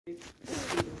Hi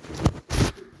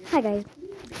guys,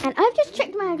 and I've just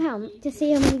checked my account to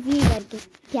see how many views I'd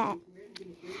get.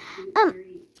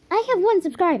 I have 1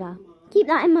 subscriber. Keep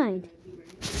that in mind.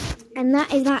 And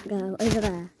that is that girl over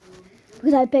there.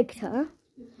 Because I begged her.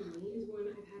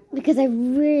 Because I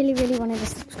really, really wanted a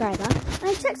subscriber. And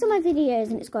I checked all my videos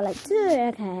and it's got like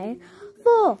 2, okay.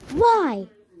 4, why?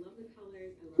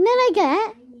 And then I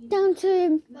get down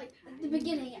to like at the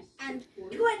beginning and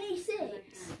 26.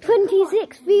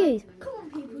 26 views. Come on,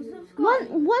 people, subscribe.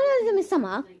 One of them is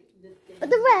Summer, but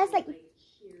the rest, like,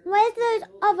 where's those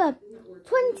other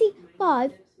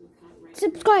 25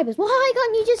 subscribers? Why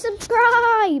can't you just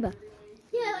subscribe?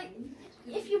 Yeah, like,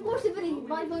 if you watch the video, you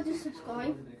might as well just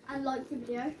subscribe and like the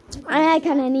video. I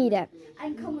kind of need it.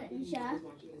 And comment and share.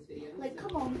 Like,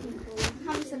 come on, people.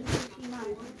 Have some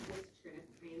humanity.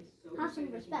 Have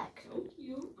some respect.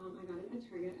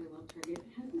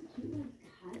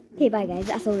 Okay, bye guys.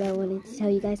 That's all I wanted to tell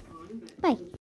you guys. Bye.